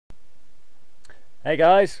Hey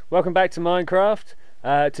guys, welcome back to Minecraft.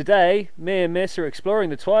 Today, me and Miss are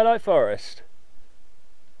exploring the Twilight Forest.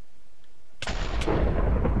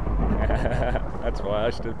 That's why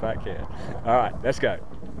I stood back here. Alright, let's go.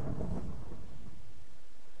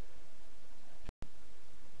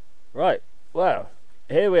 Right, well,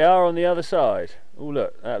 here we are on the other side. Oh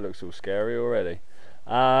look, that looks all scary already.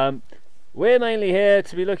 We're mainly here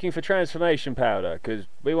to be looking for transformation powder, because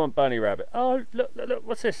we want bunny rabbit. Oh, look,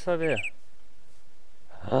 what's this over here?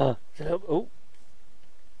 Oh, it's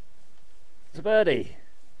a birdie.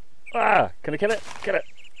 Ah, can I kill it? Kill it.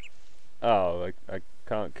 Oh, I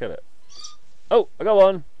can't kill it. Oh, I got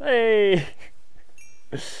one. Hey.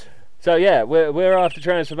 So yeah, we're after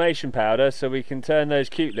transformation powder, so we can turn those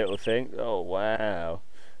cute little things. Oh wow,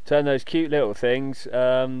 turn those cute little things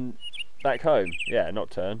back home. Yeah,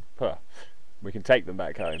 not turn. Huh. We can take them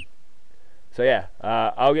back home. So yeah,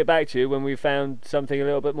 I'll get back to you when we've found something a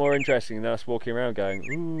little bit more interesting than us walking around going,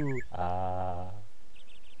 ooh, ah.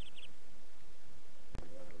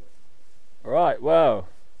 Right, well,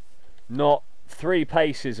 not 3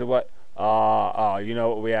 paces away. You know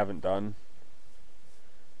what we haven't done?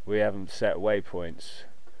 We haven't set waypoints.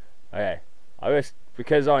 Okay,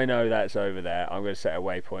 because I know that's over there, I'm going to set a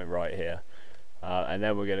waypoint right here. And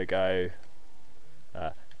then we're going to go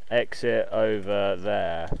exit over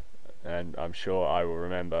there. And I'm sure I will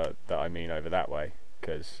remember that I mean over that way,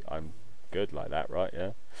 because I'm good like that, right?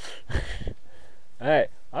 Yeah. Hey,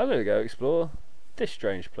 I'm going to go explore this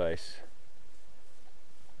strange place.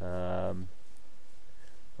 Oh,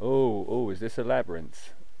 is this a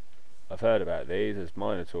labyrinth? I've heard about these. There's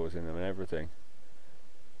minotaurs in them and everything.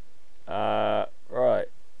 Right.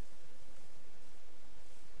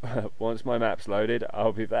 Once my map's loaded,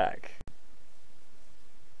 I'll be back.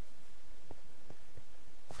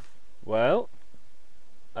 Well,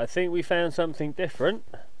 I think we found something different.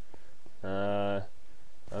 I'm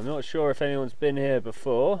not sure if anyone's been here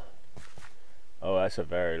before. Oh, that's a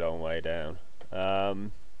very long way down. I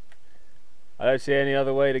don't see any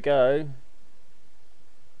other way to go.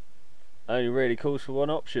 Only really calls for one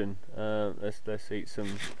option. Let's eat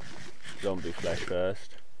some zombie flesh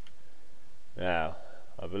first. Now,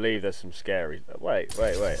 I believe there's some scary. Wait!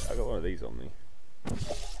 I got one of these on me.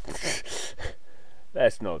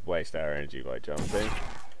 Let's not waste our energy by jumping.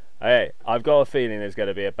 Hey, I've got a feeling there's going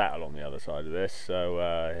to be a battle on the other side of this, so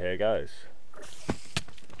here goes.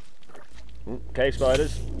 Cave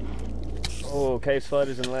spiders. Oh, cave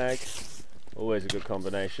spiders and lag. Always a good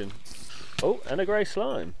combination. Oh, and a grey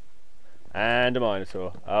slime. And a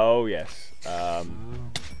minotaur. Oh, yes.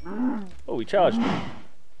 Oh, he charged me.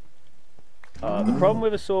 The problem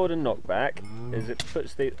with a sword and knockback is it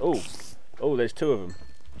puts the... Oh, there's 2 of them.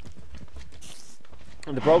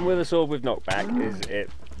 And the problem with a sword with knockback is it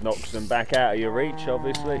knocks them back out of your reach,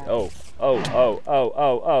 obviously. Oh,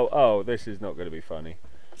 this is not going to be funny.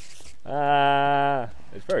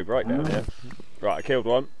 It's very bright down here. Right, I killed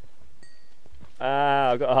one.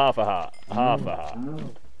 I've got half a heart.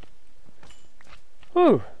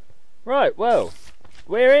 Whew. Right, well,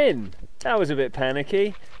 we're in. That was a bit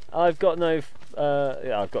panicky. I've got no...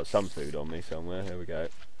 yeah, I've got some food on me somewhere. There we go.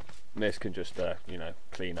 Miss can just, you know,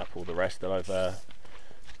 clean up all the rest that I've...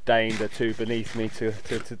 deigned are too beneath me to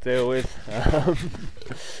deal with.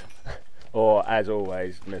 Or as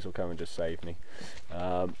always, Miss will come and just save me.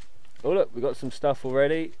 Oh look, we've got some stuff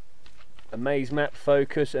already. A maze map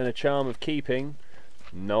focus and a charm of keeping.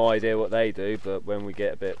 No idea what they do, but when we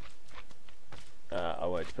get a bit I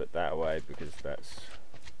won't put that away because that's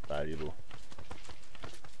valuable.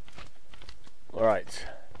 Alright,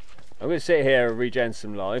 I'm going to sit here and regen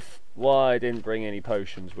some life. Why I didn't bring any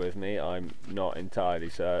potions with me, I'm not entirely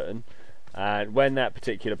certain. And when that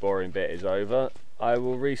particular boring bit is over, I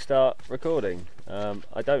will restart recording.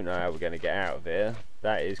 I don't know how we're going to get out of here.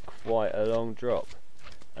 That is quite a long drop.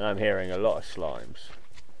 And I'm hearing a lot of slimes.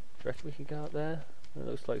 Do you reckon we can go up there? That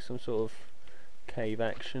looks like some sort of cave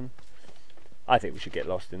action. I think we should get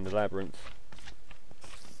lost in the labyrinth.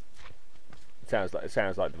 It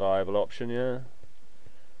sounds like the viable option, yeah.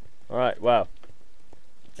 Alright, well.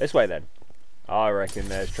 This way then. I reckon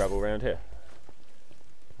there's trouble around here.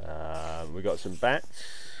 We got some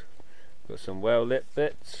bats. Got some well-lit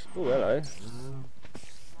bits. Oh, hello.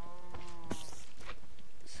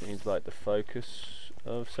 Seems like the focus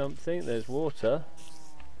of something. There's water.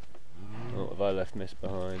 What have I left Miss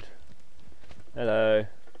behind? Hello.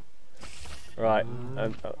 Right.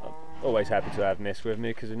 I'm always happy to have Miss with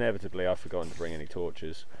me because inevitably I've forgotten to bring any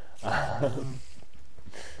torches. Oh.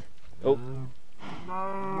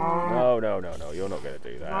 No, you're not going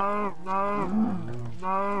to do that.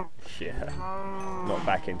 Yeah. Not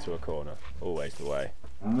back into a corner. Always the way.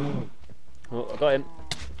 Oh, got him.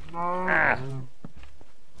 Ah!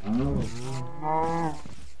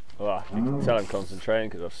 Oh, you can tell I'm concentrating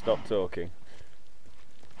because I've stopped talking.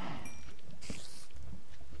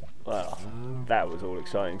 Well, that was all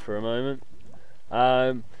exciting for a moment.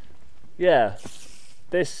 Yeah,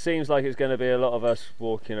 this seems like it's going to be a lot of us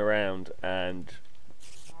walking around and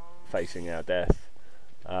facing our death.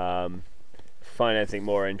 Find anything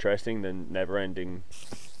more interesting than never-ending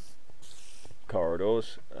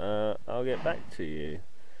corridors, I'll get back to you.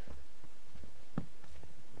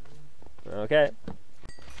 Okay,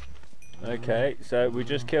 so we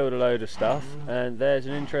just killed a load of stuff, and there's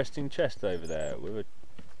an interesting chest over there with a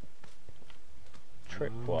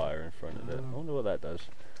tripwire in front of it. I wonder what that does.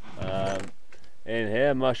 In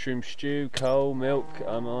here, mushroom stew, coal, milk.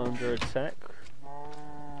 I'm under attack.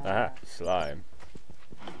 Aha, slime.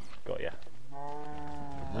 Got ya.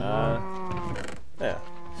 Yeah,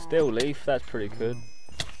 steel leaf. That's pretty good,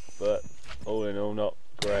 but all in all, not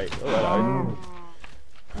great. Oh,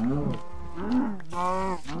 hello.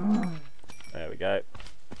 There we go.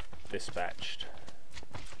 Dispatched.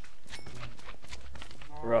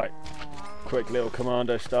 Right. Quick little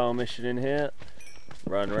commando style mission in here.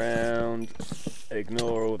 Run around,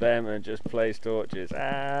 ignore all them and just place torches.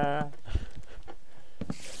 Ah!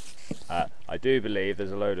 I do believe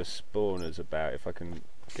there's a load of spawners about. If I can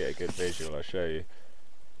get a good visual, I'll show you.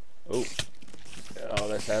 Oh,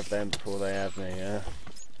 let's have them before they have me, yeah?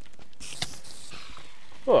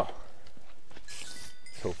 Oh!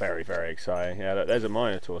 It's all very, very exciting. Yeah, look, there's a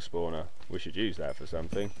Minotaur spawner. We should use that for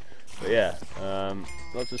something. But yeah,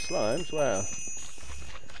 lots of slimes, wow.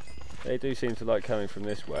 They do seem to like coming from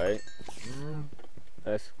this way.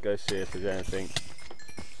 Let's go see if there's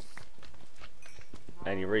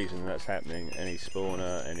any reason that's happening. Any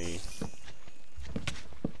spawner, any...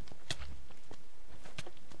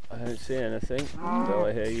 I don't see anything. So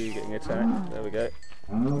I hear you getting attacked. There we go.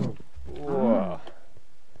 Whoa.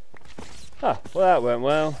 Ah, well that went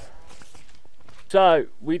well. So,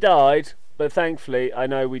 we died, but thankfully I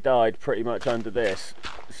know we died pretty much under this.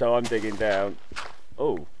 So I'm digging down.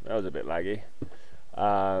 Oh, that was a bit laggy.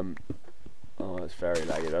 Oh, that's very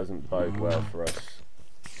laggy. That doesn't bode well for us.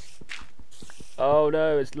 Oh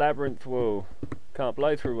no, it's labyrinth wool. Can't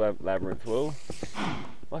blow through labyrinth wool.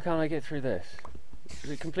 Why can't I get through this? Is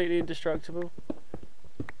it completely indestructible?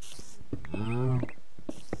 Oh,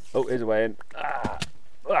 here's a way in. Ah!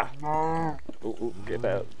 Ah! Oh, get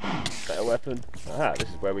better weapon. Aha, this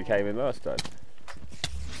is where we came in last time.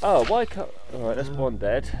 Oh, why can't... Alright, that's one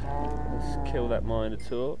dead. Let's kill that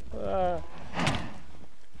Minotaur. Ah.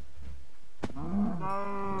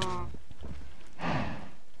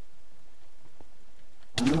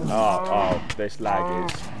 Oh, this lag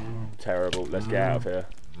is terrible. Let's get out of here.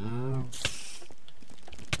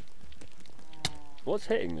 What's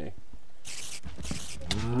hitting me?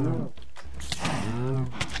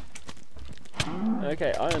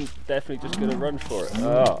 Okay, I am definitely just going to run for it.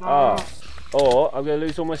 Or I'm going to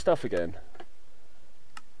lose all my stuff again.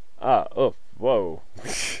 Oh, whoa.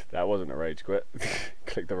 That wasn't a rage quit.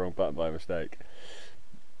 Clicked the wrong button by mistake.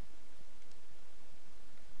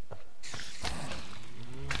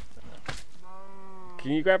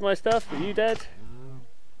 Can you grab my stuff? Are you dead?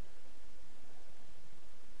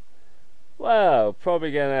 Well,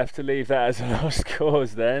 probably going to have to leave that as a lost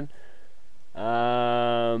cause then.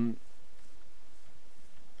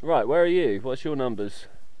 Right, where are you? What's your numbers?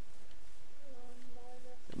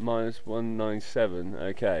 Minus 197,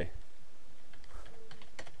 okay.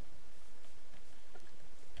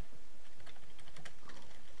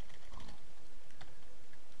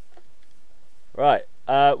 Right,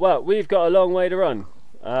 well, we've got a long way to run.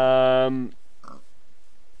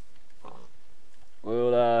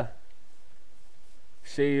 We'll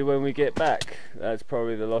see you when we get back. That's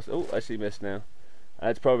probably the lost. Oh, I see mist now.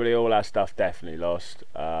 That's probably all our stuff definitely lost.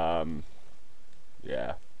 Yeah,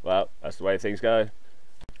 well, that's the way things go.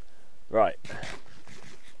 Right.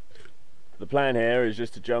 The plan here is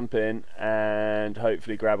just to jump in and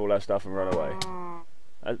hopefully grab all our stuff and run away.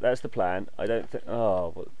 That's the plan. I don't think...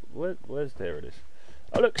 Oh, where's... There it is.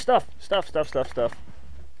 Oh, look, stuff! Stuff.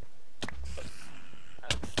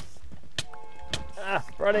 Ah,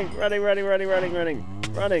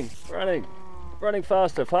 running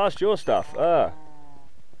faster, past your stuff. Ah.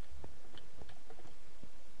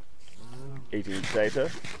 Eating potato.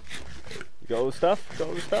 You got all the stuff?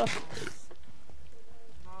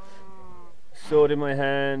 Sword in my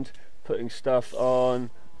hand, putting stuff on.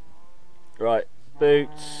 Right,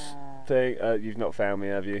 boots. Thing. You've not found me,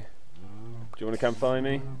 have you? Do you want to come find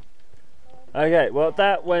me? Okay, well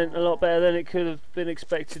that went a lot better than it could have been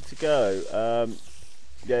expected to go.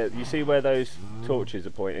 Yeah, you see where those torches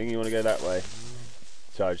are pointing? You want to go that way.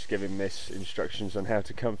 So just give him this instructions on how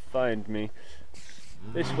to come find me.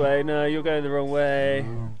 This way, no, you're going the wrong way.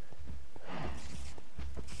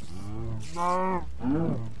 Oh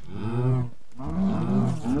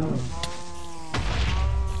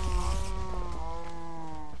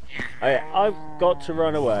yeah, I've got to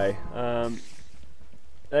run away.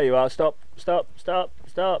 There you are, stop, stop, stop,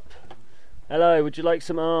 stop. Hello, would you like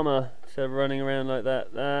some armour? Instead of running around like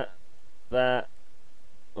that, that.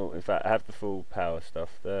 Oh, in fact, I have the full power stuff.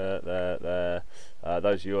 There.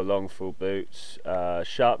 Those are your long full boots.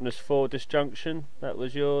 Sharpness 4 disjunction, that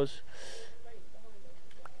was yours.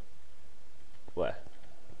 Where?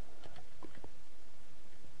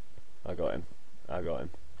 I got him. I got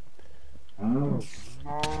him.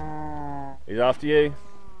 He's after you.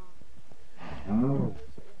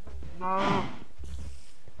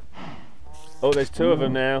 Oh, there's 2 of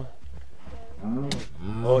them now.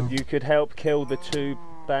 Or you could help kill the 2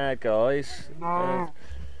 bad guys.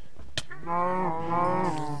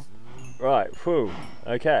 Right, whew.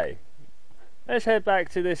 Okay. Let's head back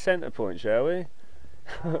to this centre point, shall we?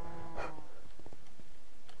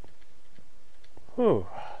 Whew.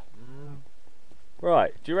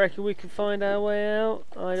 Right, do you reckon we can find our way out?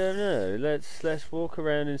 I don't know. Let's walk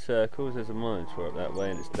around in circles. There's a minotaur up that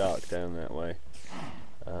way and it's dark down that way.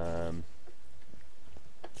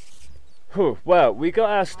 Whew. Well, we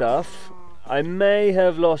got our stuff. I may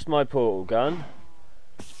have lost my portal gun.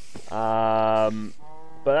 But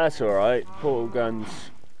that's alright. Portal guns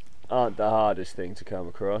aren't the hardest thing to come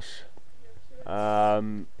across. Yeah,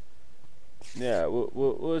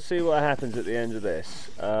 we'll see what happens at the end of this.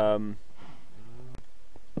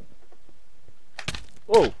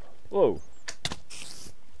 Whoa, whoa.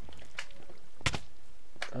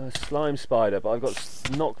 Slime spider, but I've got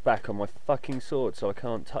knockback on my fucking sword, so I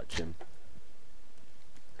can't touch him.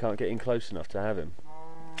 Can't get in close enough to have him.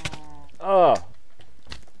 Ah!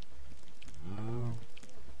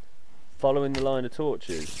 Following the line of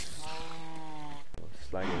torches.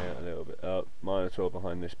 Slagging out a little bit. Oh, minotaur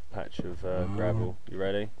behind this patch of gravel. You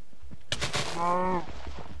ready?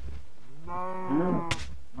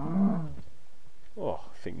 Oh,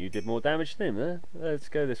 I think you did more damage than him there. Let's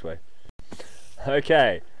go this way.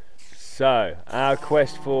 Okay, so our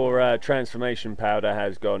quest for transformation powder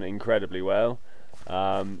has gone incredibly well.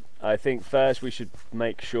 I think first we should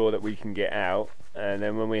make sure that we can get out, and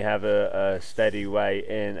then when we have a steady way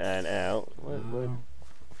in and out,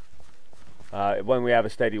 when we have a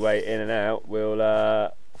steady way in and out,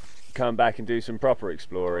 we'll come back and do some proper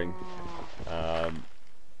exploring.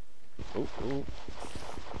 Ooh.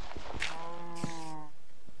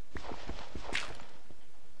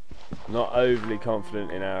 Not overly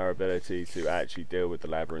confident in our ability to actually deal with the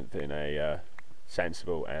labyrinth in a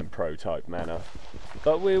sensible and pro-type manner,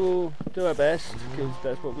 but we will do our best because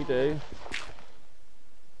that's what we do.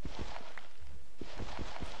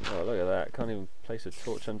 Oh, look at that! Can't even place a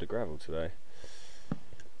torch under gravel today.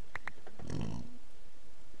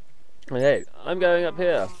 Okay, I'm going up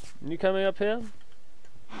here. You coming up here?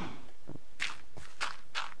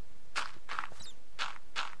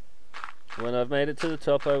 When I've made it to the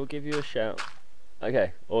top, I will give you a shout.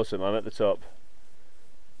 Okay, awesome, I'm at the top.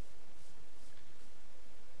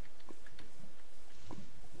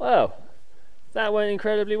 Wow, that went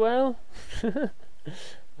incredibly well.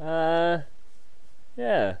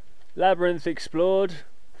 Yeah, labyrinth explored,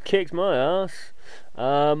 kicked my ass.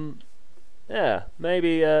 Yeah,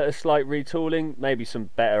 maybe a slight retooling, maybe some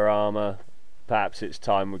better armour. Perhaps it's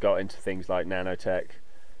time we got into things like nanotech.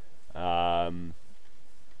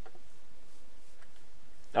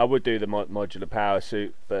 I would do the modular power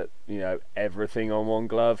suit, but you know, everything on one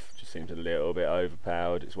glove just seems a little bit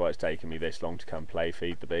overpowered. It's why it's taken me this long to come play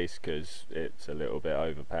Feed the Beast, because it's a little bit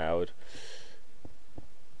overpowered.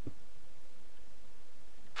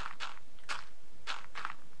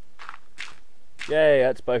 Yay,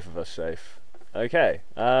 that's both of us safe. Okay,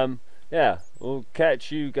 yeah, we'll catch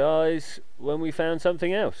you guys when we found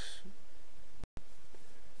something else.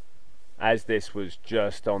 As this was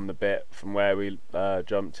just on the bit from where we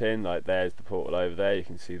jumped in, like there's the portal over there, you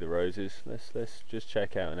can see the roses. Let's just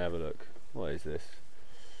check out and have a look. What is this?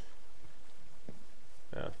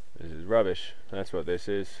 Oh, this is rubbish. That's what this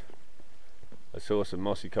is. I saw some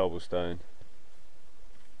mossy cobblestone.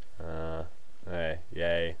 Hey,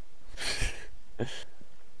 yay.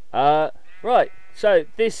 Right, so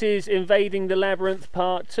this is Invading the Labyrinth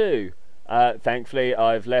Part 2. Thankfully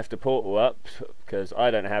I've left a portal up because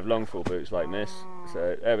I don't have long full boots like this,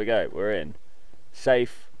 so there we go, we're in.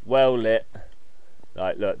 Safe, well lit.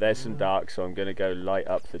 Like, look, there's some dark, so I'm gonna go light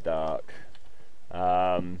up the dark.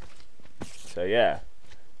 So yeah,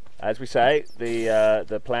 as we say,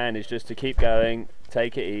 the plan is just to keep going,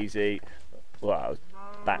 take it easy. Wow,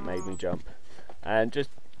 that made me jump. And just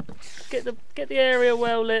get the area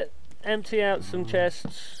well lit, empty out some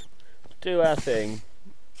chests, do our thing.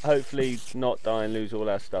 Hopefully not die and lose all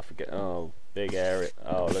our stuff again. Oh, big area.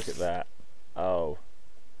 Oh, look at that. Oh.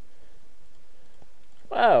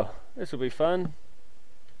 Wow, this will be fun.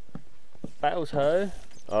 Battles ho.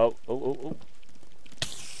 Oh, oh, oh,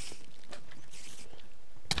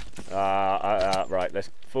 oh. Right, let's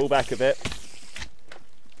fall back a bit.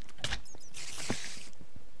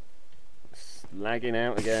 It's lagging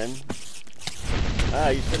out again. Ah,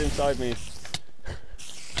 you stood inside me.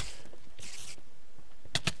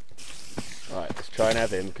 Right, let's try and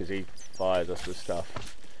have him because he fires us with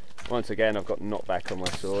stuff. Once again, I've got knockback on my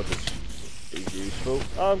sword, which is useful.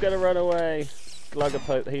 Oh, I'm going to run away. Glug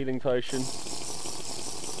a healing potion.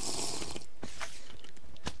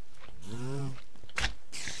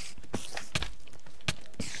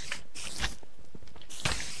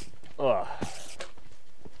 Oh.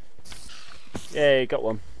 Yay, got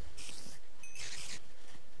one.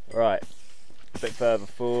 Right, a bit further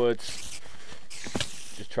forwards.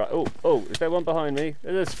 Just try. Oh, oh, is there one behind me?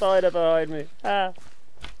 There's a spider behind me. Ah.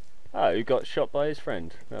 Oh, he got shot by his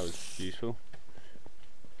friend. That was useful.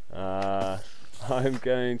 I'm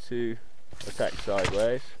going to attack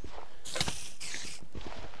sideways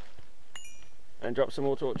and drop some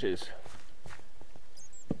more torches.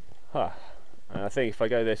 Huh. And I think if I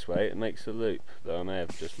go this way, it makes a loop, though I may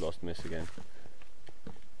have just lost miss again.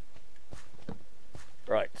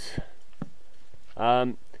 Right.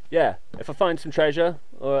 Yeah, if I find some treasure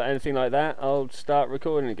or anything like that, I'll start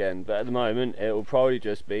recording again. But at the moment, it will probably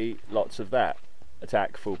just be lots of that.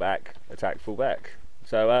 Attack, fall back, attack, fall back.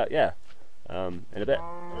 So, yeah, in a bit.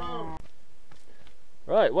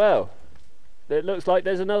 Right, well, it looks like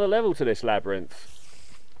there's another level to this labyrinth.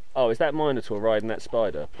 Oh, is that Minotaur riding that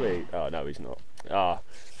spider? Please. Oh, no, he's not. Ah.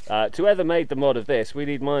 To whoever made the mod of this, we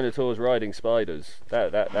need Minotaurs riding spiders.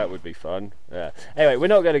 That would be fun. Yeah. Anyway, we're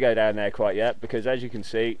not going to go down there quite yet because, as you can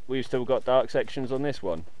see, we've still got dark sections on this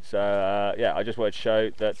one. So yeah, I just wanted to show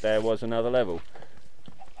that there was another level.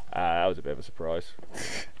 That was a bit of a surprise.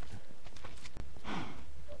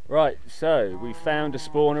 Right, so we found a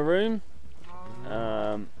spawner room.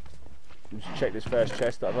 Let's check this first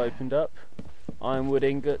chest that I've opened up. Ironwood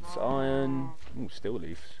ingots, iron, steel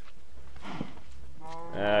leaves.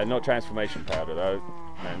 Not transformation powder though,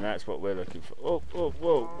 and that's what we're looking for. Oh, whoa,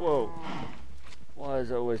 whoa, whoa. Why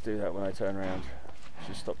does it always do that when I turn around? I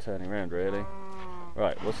should stop turning around really.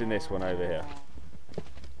 Right, what's in this one over here?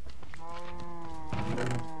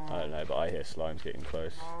 I don't know, but I hear slimes getting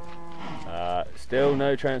close. Still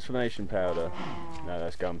no transformation powder. No,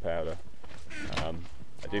 that's gunpowder. I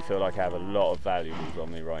do feel like I have a lot of valuables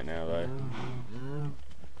on me right now though.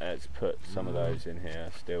 Let's put some of those in here.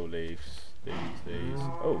 Steel leaves. These.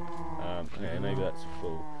 Oh, okay, maybe that's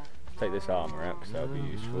full. Take this armour out because that'll be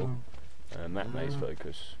useful. Map maze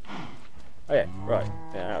focus. Oh yeah, right.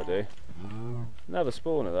 Yeah, that'll do. Another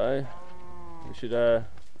spawner though. We should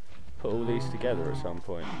put all these together at some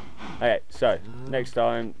point. Okay, so next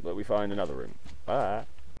time that we find another room. Bye.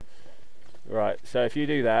 Right, so if you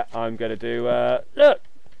do that, I'm going to do look,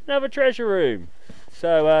 another treasure room.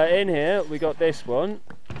 So in here we got this one.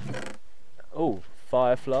 Oh.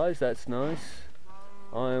 Fireflies, that's nice.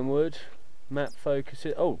 Ironwood, map focus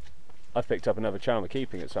it. Oh, I've picked up another charm of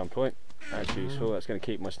keeping at some point. That's useful. That's going to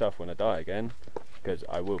keep my stuff when I die again, because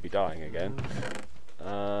I will be dying again.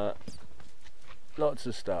 Lots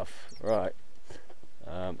of stuff. Right.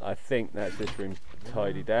 I think that's this room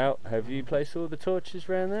tidied out. Have you placed all the torches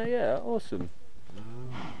around there? Yeah, awesome.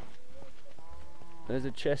 There's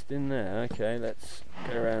a chest in there. Okay, let's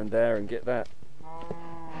go around there and get that.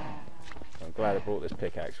 I'm glad I brought this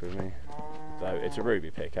pickaxe with me. Though it's a ruby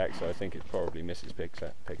pickaxe, so I think it's probably Mrs.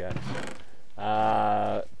 Pickaxe.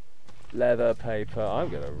 Leather, paper. I'm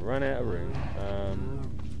going to run out of room.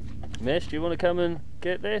 Miss, do you want to come and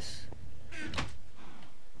get this?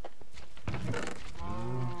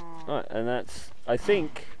 Right, and that's, I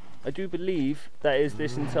do believe that is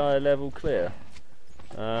this entire level clear.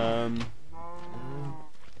 There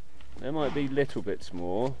might be little bits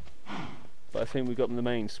more. But I think we've got the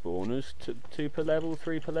main spawners, 2 per level,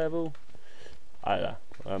 3 per level. I don't know,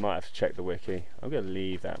 I might have to check the wiki. I'm going to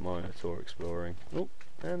leave that Minotaur exploring. Oh,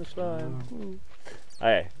 and the slime. Ooh.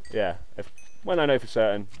 Okay, yeah, when I know for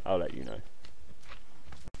certain, I'll let you know.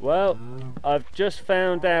 Well, I've just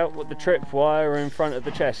found out what the tripwire in front of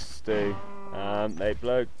the chests do. They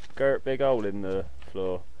blow a big hole in the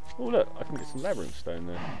floor. Oh look, I can get some labyrinth stone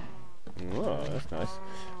there. Oh, that's nice.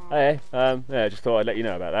 Hey, yeah, just thought I'd let you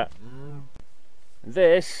know about that.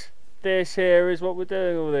 This here is what we're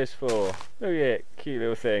doing all this for. Look at it, cute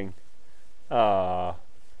little thing. Ah,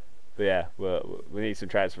 but yeah, we need some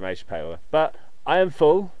transformation power. But I am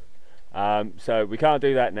full, so we can't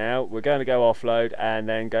do that now. We're going to go offload and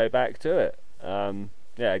then go back to it.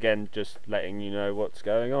 Yeah, again, just letting you know what's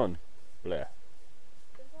going on. Blah.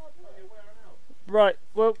 Right,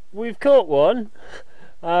 well, we've caught one.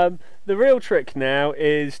 The real trick now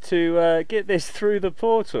is to get this through the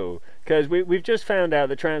portal, because we've just found out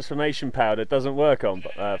the transformation powder doesn't work on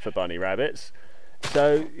for bunny rabbits.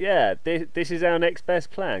 So yeah, this is our next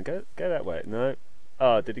best plan. Go that way. No.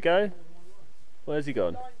 Oh, did he go? Where's he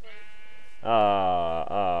gone?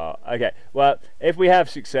 Okay. Well, if we have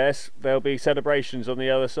success, there'll be celebrations on the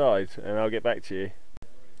other side, and I'll get back to you.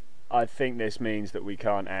 I think this means that we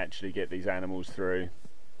can't actually get these animals through.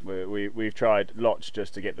 We've tried lots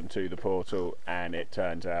just to get them to the portal, and it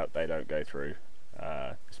turns out they don't go through.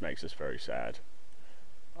 This makes us very sad.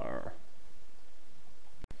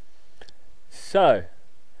 So,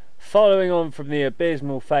 following on from the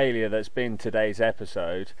abysmal failure that's been today's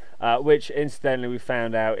episode, which incidentally we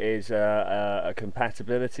found out is a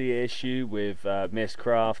compatibility issue with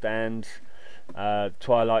Mistcraft and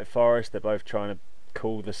Twilight Forest. They're both trying to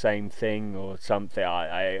call the same thing or something.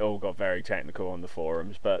 I all got very technical on the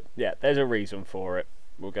forums, but yeah, there's a reason for it.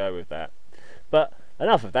 We'll go with that. But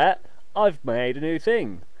enough of that. I've made a new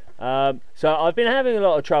thing. So I've been having a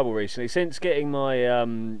lot of trouble recently since getting my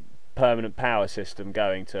permanent power system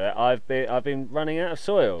going to it. I've been running out of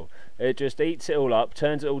soil. It just eats it all up,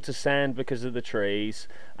 turns it all to sand because of the trees,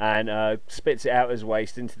 and spits it out as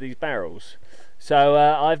waste into these barrels. So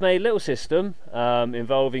I've made a little system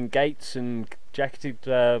involving gates and jacketed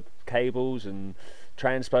cables and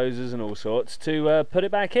transposers and all sorts to put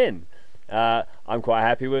it back in. I'm quite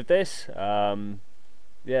happy with this.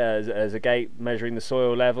 Yeah, as a gate measuring the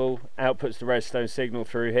soil level, outputs the redstone signal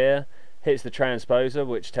through here, hits the transposer,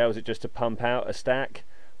 which tells it just to pump out a stack,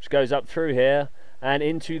 which goes up through here and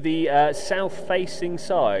into the south-facing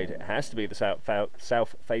side. It has to be the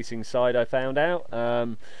south-facing side, I found out,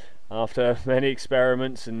 after many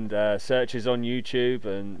experiments and searches on YouTube,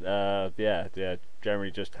 and yeah,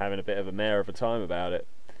 generally just having a bit of a mare of a time about it.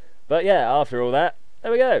 But yeah, after all that,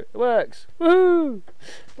 there we go, it works. Woohoo!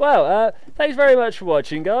 Well, thanks very much for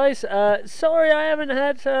watching, guys. Sorry I haven't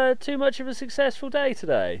had too much of a successful day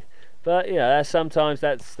today, but you know, sometimes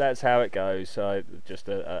that's how it goes. So just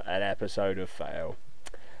an episode of fail.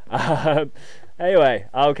 Anyway,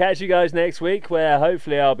 I'll catch you guys next week, where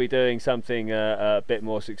hopefully I'll be doing something a bit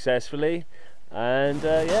more successfully. And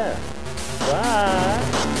yeah,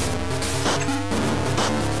 bye.